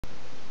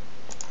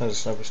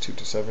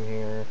Sniperz227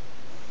 here.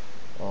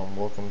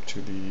 Welcome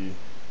to the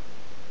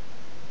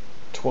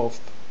 12th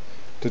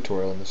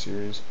tutorial in the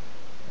series,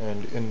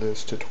 and in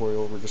this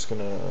tutorial we're just going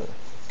to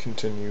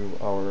continue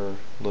our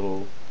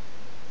little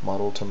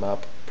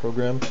ModelToMap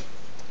program.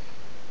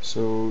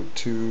 So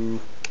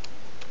to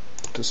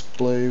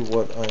display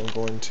what I'm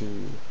going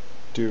to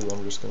do,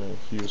 I'm just going to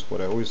use what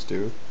I always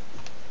do.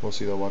 Most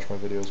of you that watch my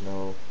videos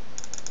know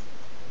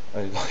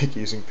I like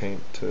using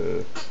paint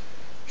to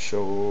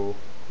show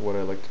what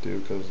I like to do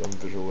because I'm a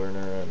visual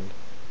learner and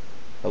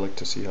I like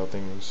to see how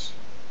things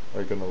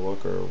are going to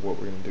look or what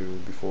we're going to do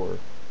before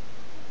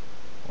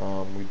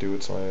we do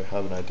it, so I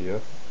have an idea.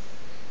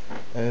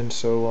 And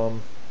so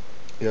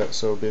yeah,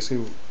 so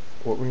basically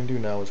what we're going to do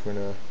now is we're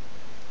going to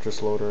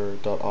just load our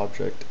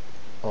 .object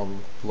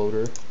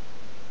loader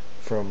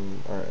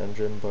from our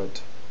engine.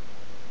 But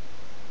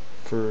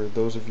for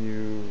those of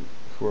you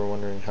who are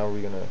wondering how are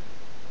we going to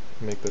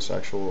make this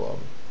actual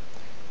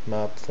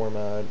map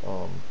format,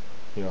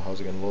 you know,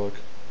 how's it going to look,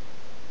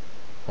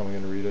 how am I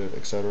going to read it,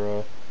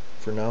 etc.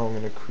 For now I'm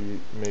going to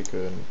make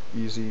an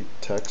easy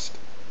text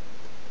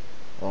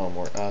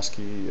or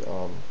ASCII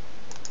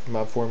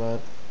map format,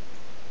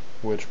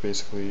 which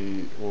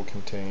basically will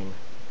contain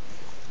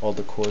all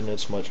the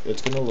coordinates.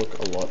 It's going to look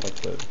a lot like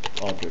the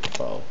object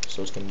file,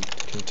 so it's going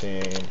to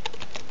contain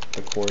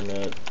the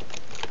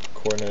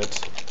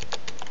coordinates,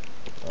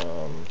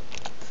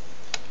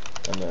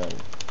 and then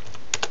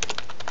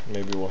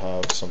maybe we'll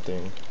have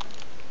something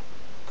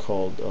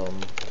called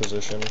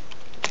position,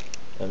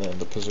 and then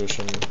the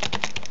position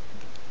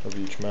of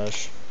each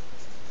mesh,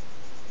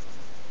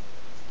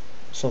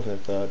 something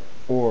like that.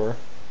 Or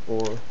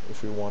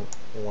if we want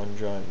one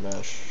giant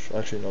mesh,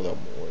 actually no, that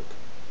won't work.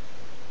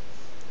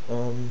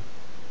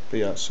 But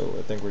yeah, so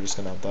I think we're just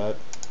gonna have that,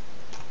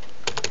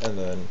 and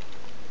then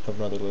have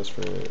another list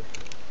for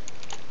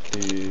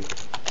the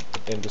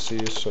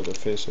indices, so the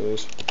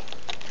faces.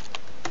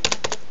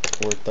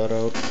 Work that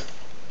out.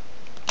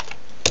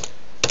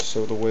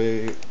 So the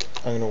way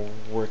I'm gonna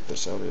work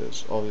this out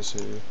is,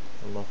 obviously,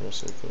 I'm not gonna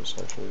save this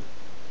actually.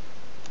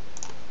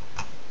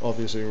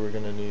 Obviously we're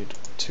gonna need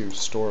to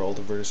store all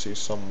the vertices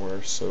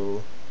somewhere,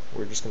 so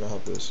we're just gonna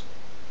have this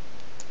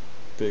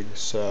big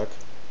sack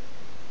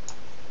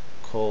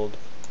called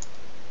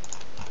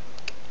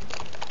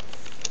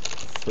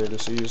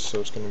vertices, so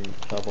it's gonna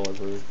have all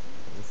our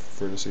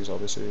vertices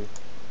obviously.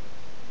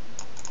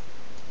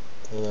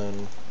 And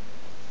then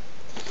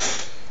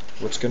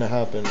what's gonna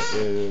happen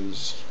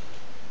is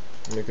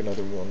make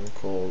another one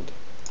called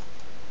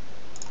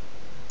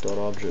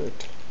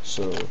 .object,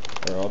 so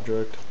our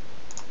object,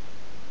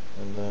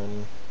 and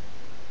then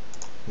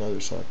another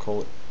sack,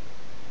 call it,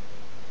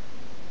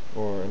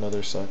 or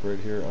another sack right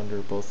here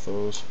under both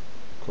those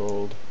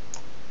called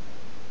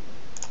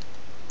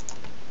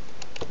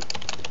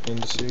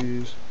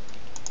indices.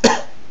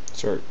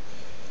 Sorry.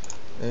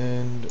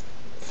 And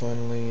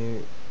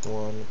finally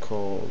one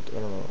called, I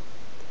don't know,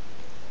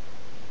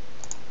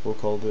 we'll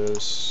call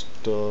this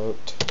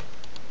dot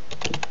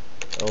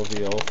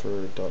LVL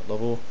for dot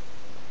level,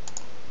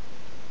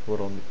 what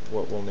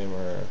we'll name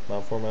our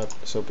map format.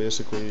 So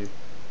basically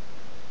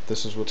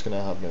this is what's going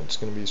to happen. It's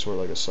going to be sort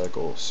of like a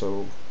cycle.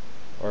 So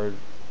we're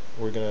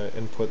going to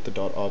input the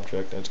dot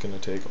object, and it's going to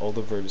take all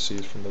the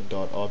vertices from the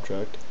dot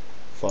object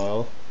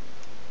file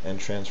and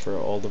transfer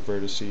all the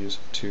vertices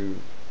to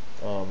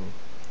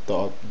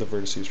the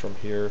vertices from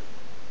here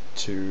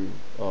to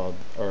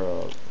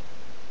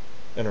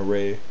an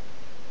array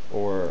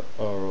or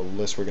a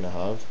list we're going to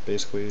have.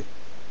 Basically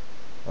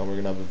we're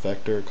going to have a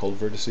vector called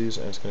vertices,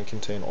 and it's going to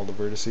contain all the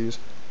vertices.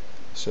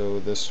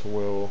 So this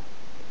will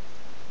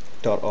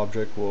dot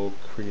object will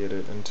create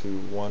it into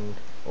one,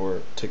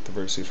 or take the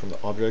vertices from the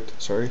object,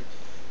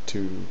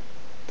 to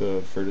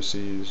the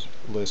vertices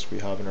list we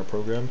have in our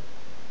program,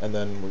 and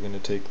then we're going to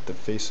take the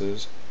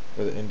faces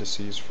or the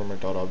indices from our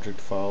dot object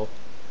file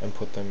and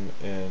put them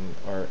in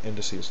our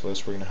indices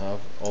list. We're going to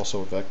have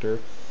also a vector,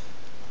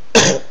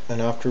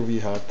 and after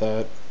we have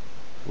that,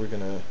 we're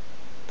going to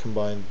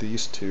combine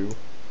these two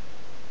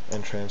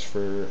and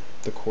transfer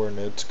the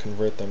coordinates,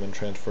 convert them and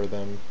transfer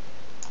them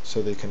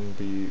so they can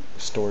be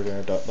stored in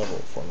our dot level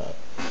format.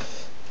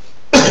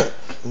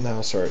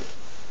 Now, sorry,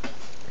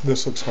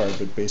 this looks hard,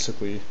 but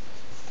basically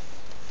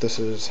this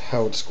is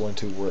how it's going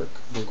to work.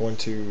 We're going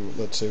to,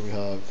 let's say we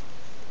have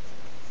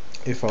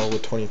a file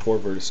with 24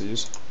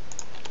 vertices,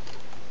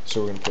 so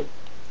we're going to put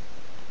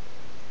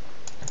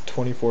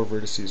 24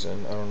 vertices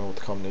in. I don't know what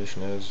the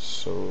combination is,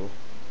 so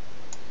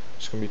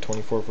it's going to be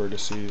 24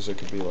 vertices. It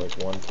could be like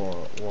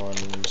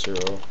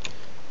 1.10.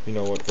 You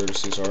know what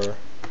vertices are.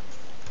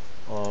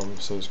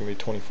 So there's going to be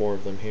 24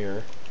 of them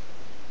here,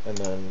 and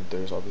then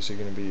there's obviously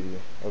going to be,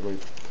 I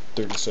believe,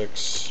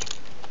 36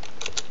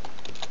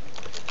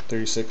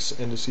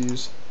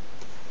 indices.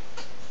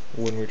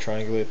 When we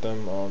triangulate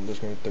them, there's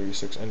going to be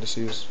 36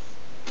 indices,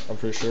 I'm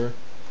pretty sure.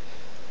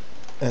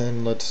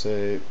 And let's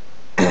say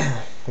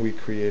we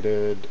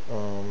created,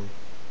 I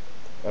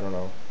don't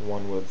know,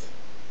 one with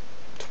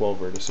 12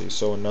 vertices,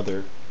 so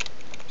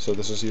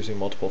this is using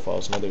multiple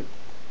files, another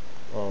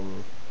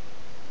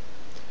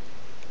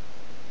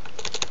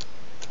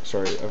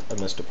sorry, I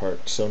missed a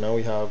part. So now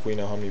we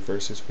know how many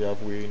vertices we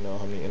have, we know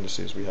how many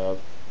indices we have.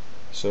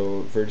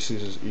 So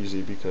vertices is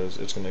easy because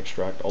it's going to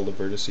extract all the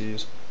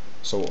vertices.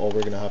 So all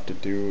we're going to have to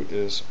do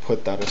is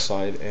put that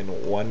aside in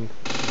one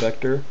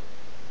vector.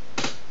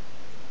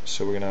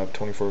 So we're going to have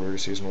 24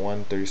 vertices in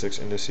one, 36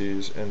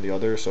 indices in the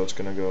other. So it's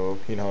going to go,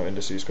 you know how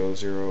indices go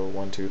 0,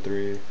 1, 2,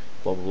 3,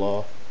 blah, blah,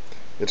 blah.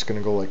 It's going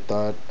to go like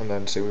that. And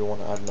then say we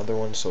want to add another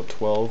one, so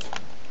 12.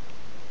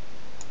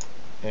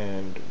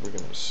 And we're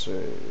going to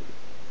say,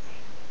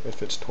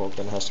 if it's 12,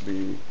 then it has to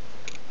be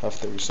half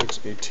 36,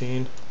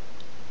 18.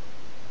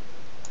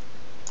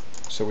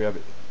 So we have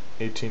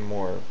 18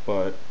 more,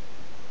 but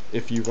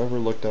if you've ever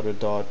looked at a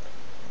dot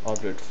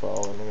object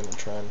file, and I'm going to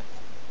try and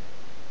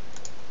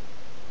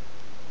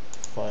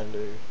find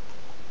a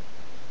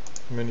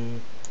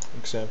mini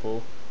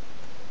example.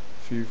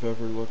 If you've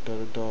ever looked at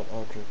a dot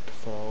object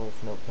file,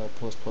 if Notepad++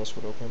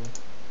 would open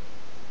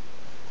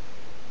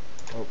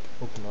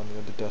on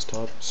the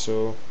desktop,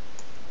 so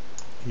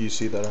you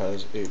see that it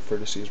has 8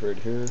 vertices right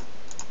here,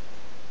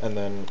 and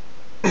then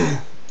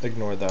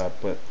ignore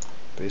that, but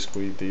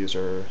basically these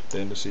are the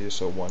indices,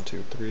 so 1,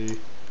 2, 3, and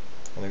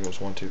then it goes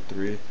 1, 2,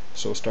 3,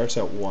 so it starts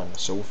at 1,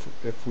 so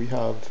if we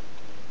have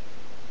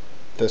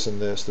this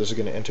and this is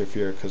going to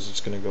interfere because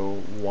it's going to go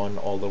 1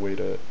 all the way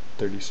to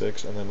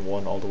 36 and then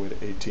 1 all the way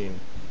to 18,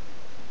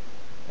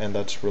 and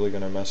that's really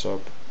going to mess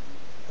up.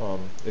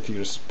 If you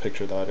just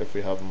picture that, if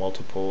we have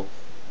multiple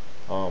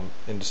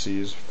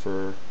indices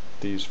for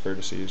these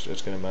vertices,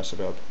 it's going to mess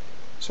it up.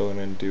 So what I'm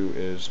going to do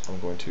is I'm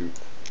going to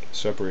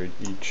separate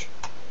each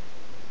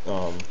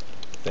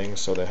thing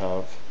so they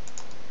have,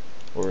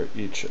 or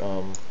each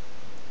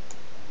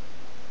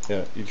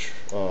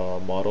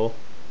model,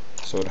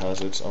 so it has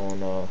its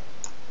own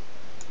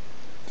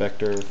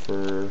vector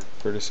for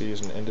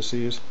vertices and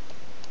indices,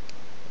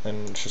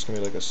 and it's just going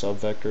to be like a sub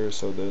vector.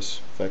 So this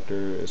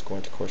vector is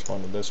going to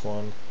correspond to this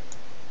one's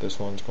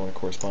going to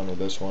correspond to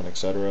this one,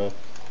 etc.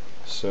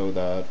 So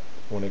that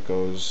when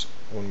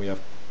we have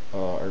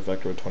our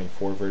vector with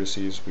 24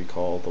 vertices, we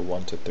call the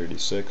 1 to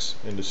 36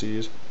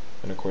 indices,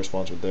 and it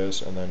corresponds with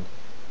this. And then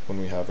when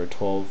we have our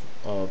 12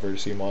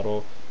 vertice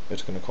model,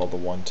 it's going to call the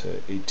 1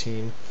 to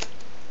 18.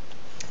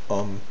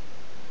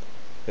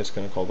 It's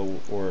going to call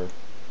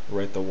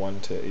write the 1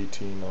 to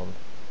 18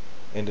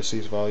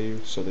 indices value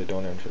so they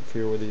don't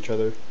interfere with each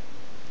other.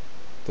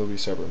 They'll be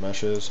separate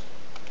meshes.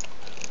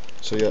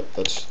 So yeah,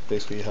 that's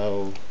basically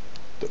how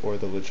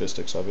the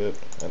logistics of it,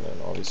 and then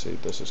obviously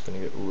this is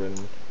going to get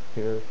written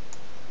here.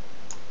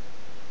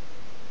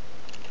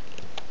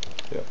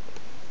 Yep.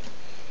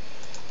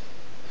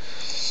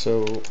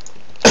 So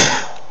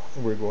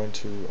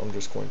I'm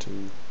just going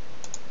to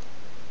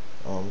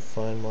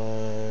find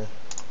my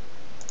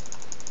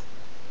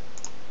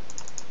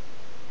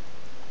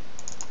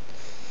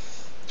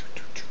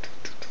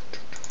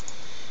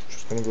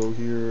going to go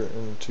here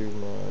into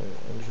my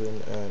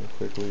engine and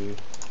quickly,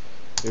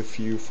 if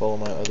you follow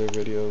my other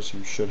videos,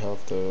 you should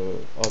have the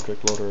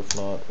object loader. If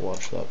not,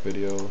 watch that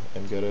video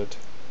and get it.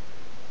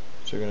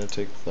 So you're going to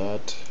take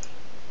that,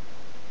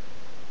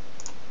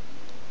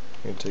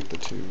 you're going to take the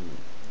two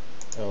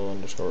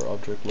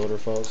L_object loader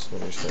files.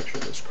 Let me just make sure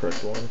this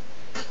correct one.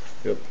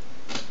 Yep.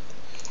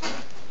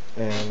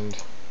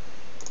 And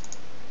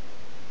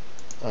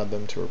add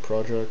them to our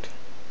project.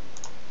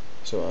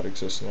 So add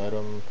existing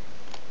item.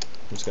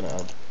 I'm just going to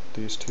add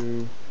these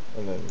two,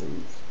 and then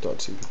move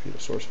 .cpp to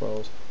source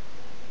files.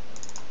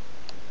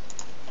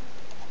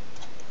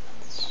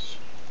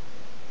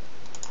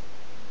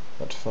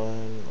 That's fine.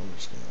 I'm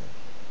just going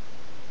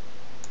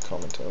to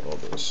comment out all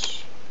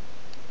this,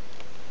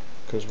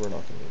 because we're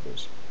not going to need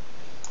this.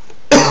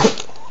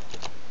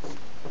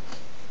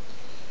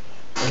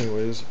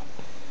 Anyways,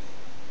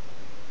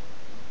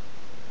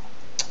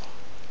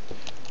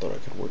 thought I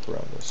could work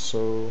around this.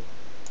 So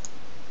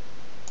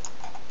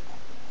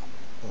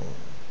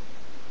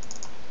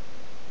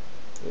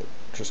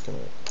just gonna,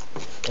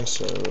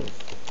 instead of,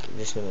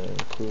 just gonna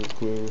include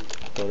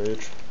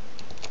glue.h.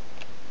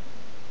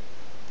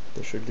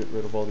 This should get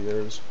rid of all the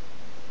errors.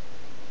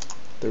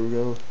 There we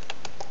go.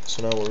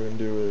 So now what we're gonna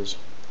do is,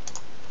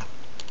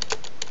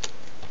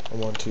 I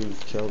want to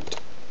count,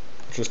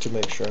 just to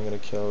make sure I'm gonna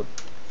count.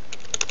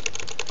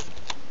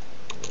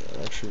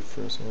 Actually,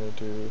 first I'm gonna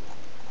do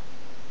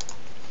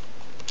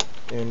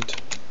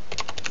int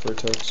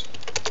vertex,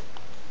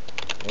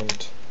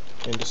 int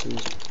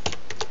indices.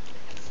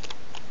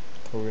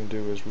 What we're going to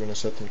do is we're going to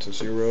set them to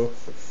 0,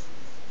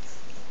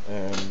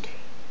 and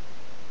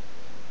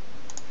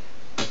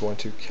we're going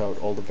to count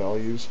all the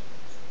values.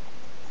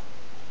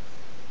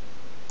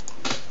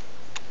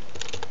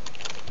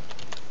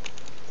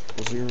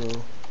 Equals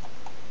 0.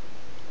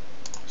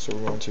 So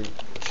we're going to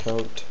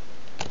count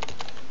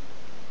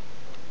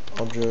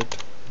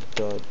object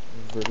dot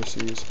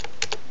vertices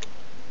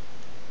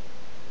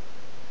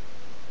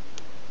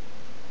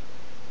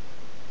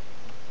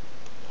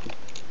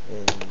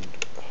and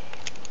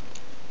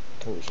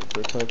what was it,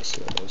 vertex?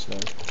 Yeah, that was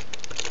name.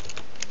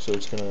 So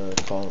it's gonna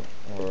count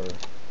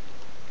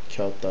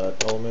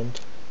that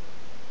element,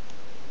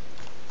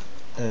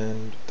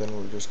 and then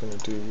we're just going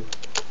to do,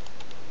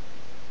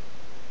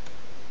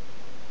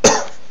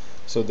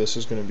 so this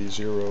is going to be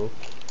 0,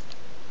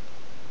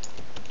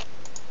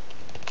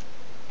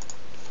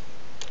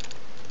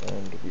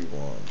 and we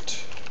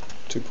want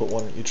to put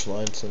 1 in each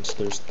line. Since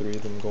there's 3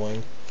 of them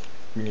going,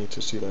 we need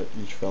to see that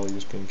each value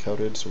is being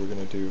counted, so we're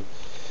going to do,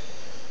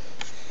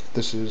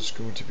 this is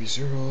going to be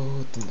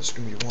 0, then this is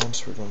going to be 1,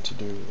 so we're going to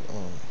do,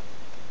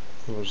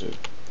 what was it,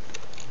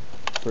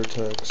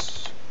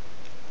 vertex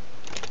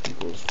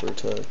equals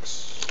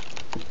vertex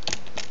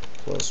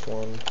plus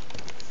 1,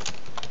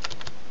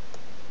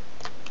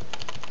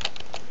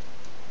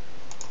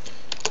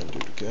 and do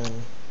it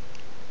again.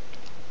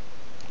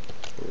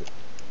 Wait,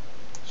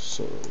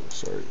 so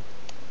sorry.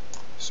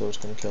 So it's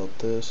going to count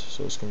this,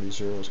 so it's going to be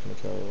 0, it's going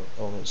to count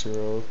element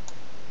 0,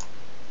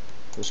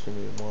 this is going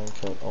to be 1,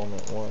 count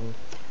element 1,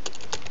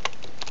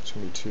 it's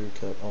going to be 2,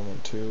 count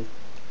element 2,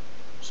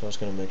 so it's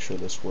going to make sure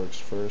this works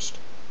first.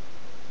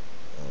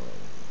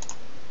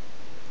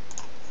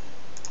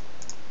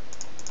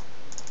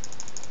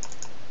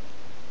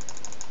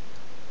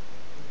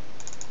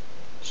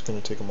 Just going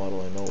to take a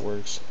model I know it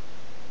works.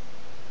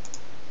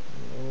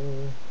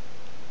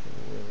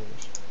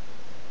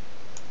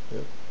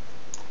 Yep.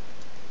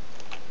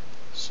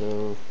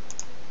 So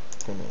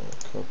I'm gonna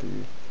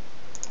copy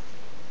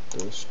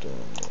this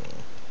down,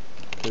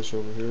 this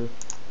over here.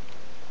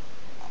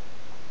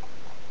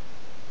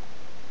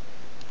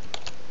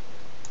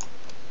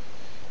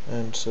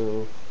 And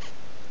so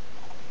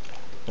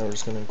now we're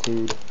just going to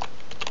include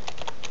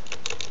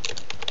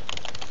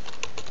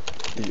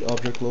the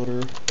object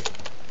loader.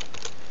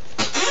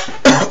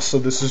 So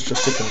this is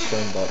just to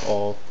confirm that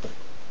all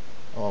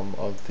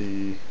of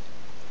the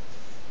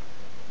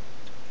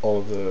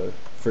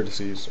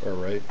vertices are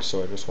right.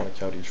 So I just want to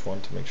count each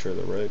one to make sure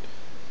they're right.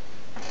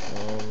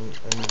 And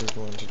we're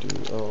going to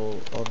do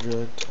L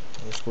object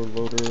underscore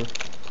loader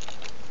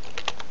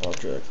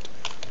object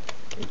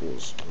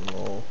equals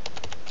null.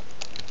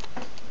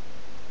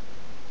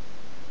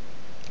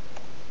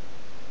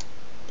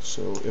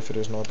 So if it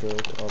is an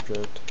object,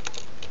 object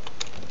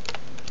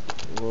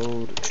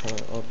load try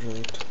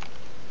object,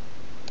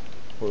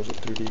 what was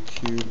it, 3D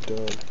cube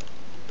dot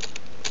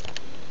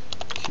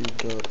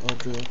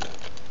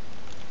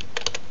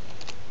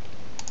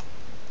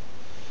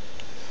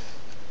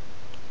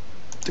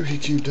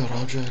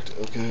object,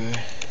 okay,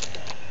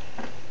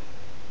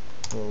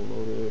 we'll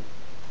load it.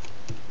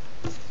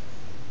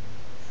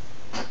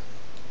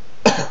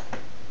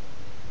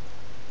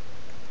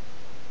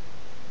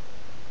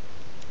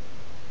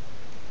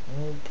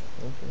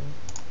 Okay.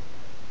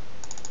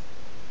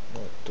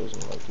 That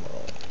doesn't like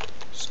my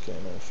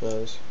scanf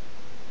as.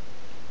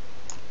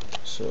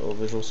 So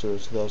Visual Studio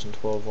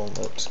 2012 won't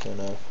let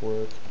scanf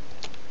work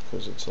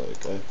because it's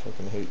like, I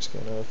fucking hate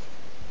scanf.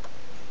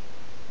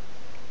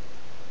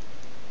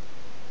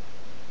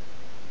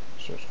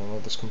 So just gonna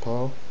let this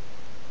compile.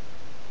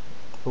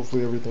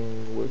 Hopefully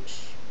everything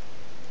works.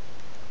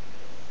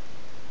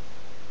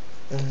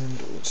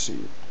 And let's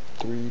see,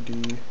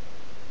 3D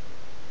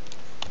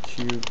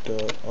cube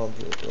dot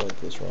object. Oh, I did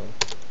this wrong.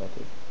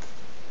 Okay.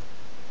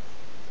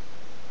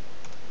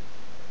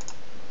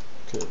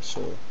 Okay,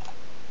 so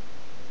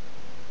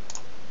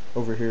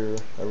over here,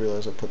 I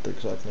realize I put the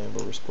exact name,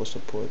 but we're supposed to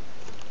put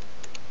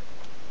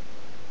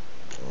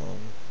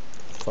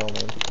file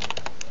name.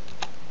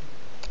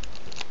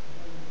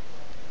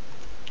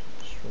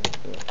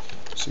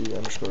 C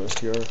underscore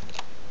str.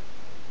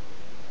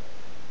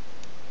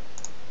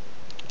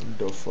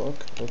 The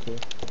fuck? Okay.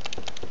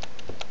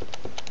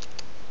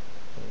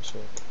 So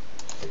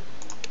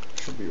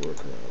should be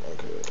working around.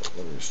 Okay,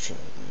 let me just try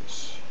this.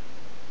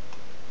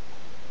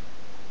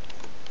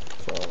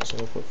 Files. I'm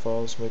gonna put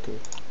files. Make a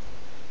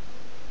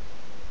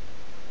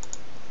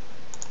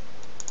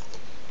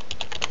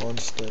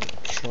constant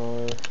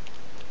char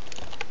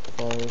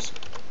files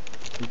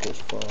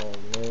equals file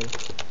name.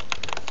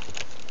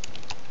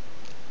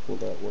 Will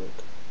that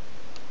work?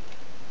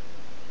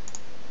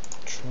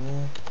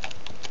 Char.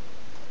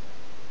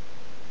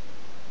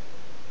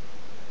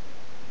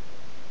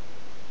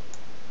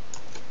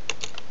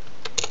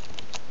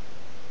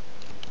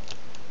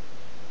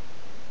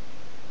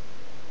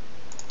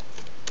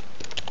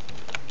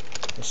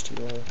 str.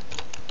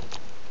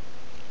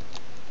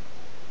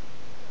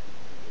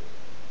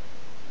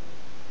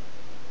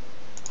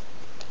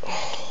 I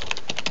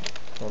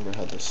remember I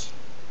had this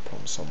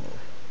problem somewhere.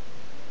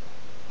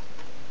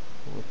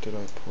 What did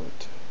I put? I'm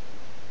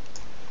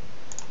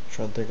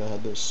trying to think, I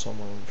had this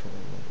somewhere. I'm trying to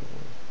remember where.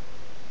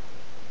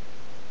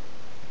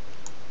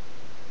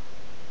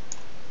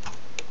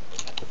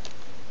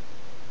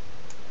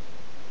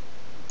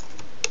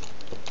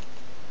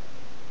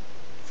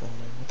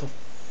 What the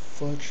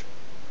fudge?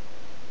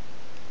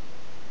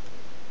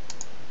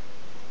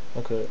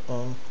 Okay, so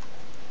I'm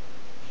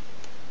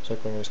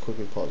going to just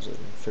quickly pause it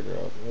and figure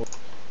out what.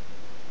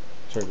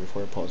 Sorry,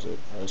 before I pause it,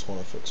 I just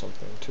want to fix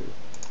something too.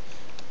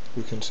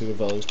 We can see the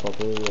values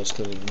properly. That's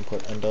because I didn't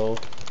put endl.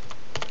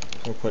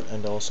 I'm going to put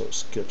endl so it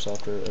skips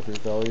after every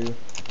value.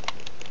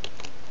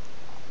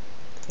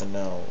 And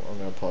now I'm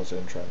going to pause it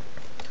and try.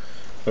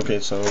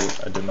 Okay, so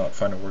I did not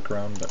find a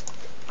workaround, but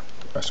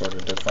I sort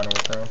of did find a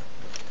workaround.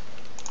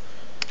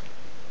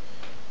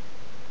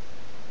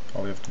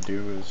 All we have to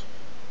do is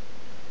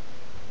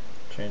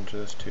change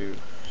this to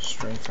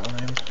string file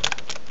name.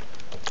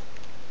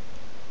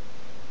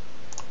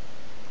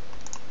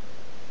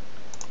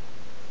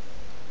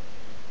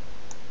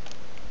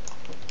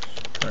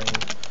 String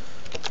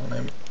file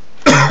name.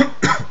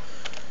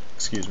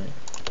 Excuse me.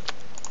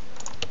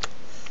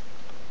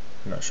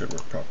 And that should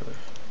work properly.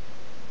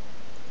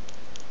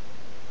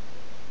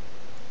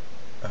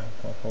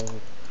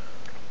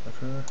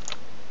 Okay.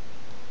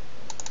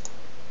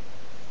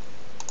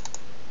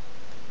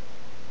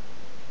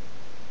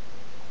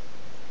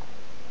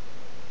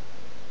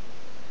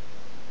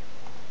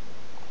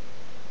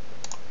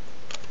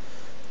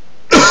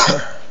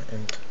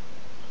 Int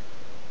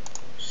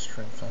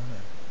string file name.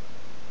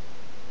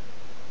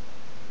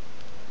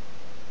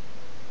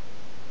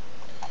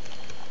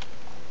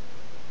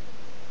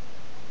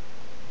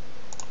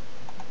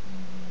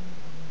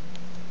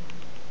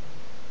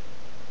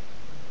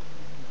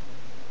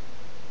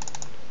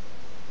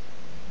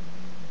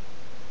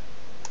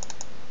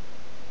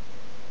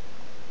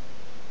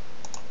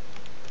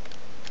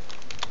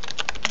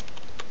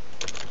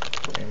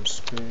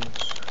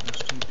 Namespace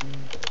std.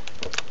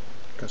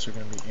 Guess they're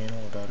gonna be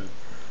anal about it.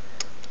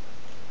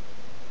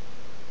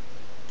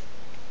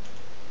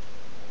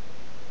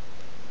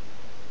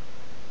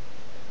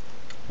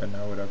 And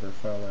now whatever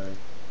file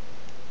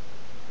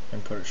I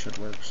input, it should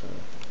work. So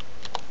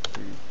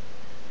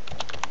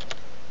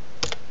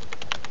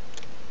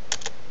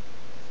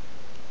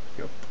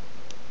yep.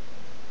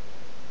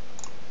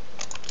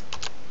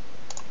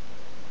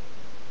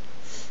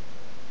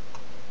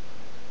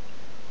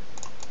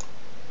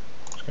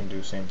 Just gonna do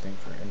the same thing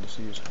for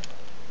indices.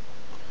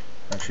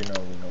 Actually,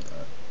 no, we know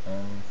that.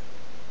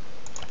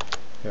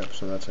 Yep.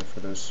 So that's it for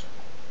this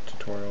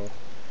tutorial.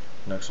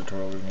 Next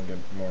tutorial, we're gonna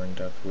get more in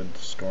depth with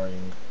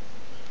storing.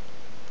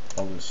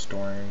 All this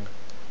storing.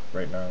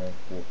 Right now,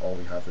 all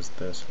we have is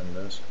this and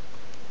this.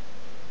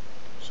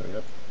 So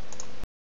yep.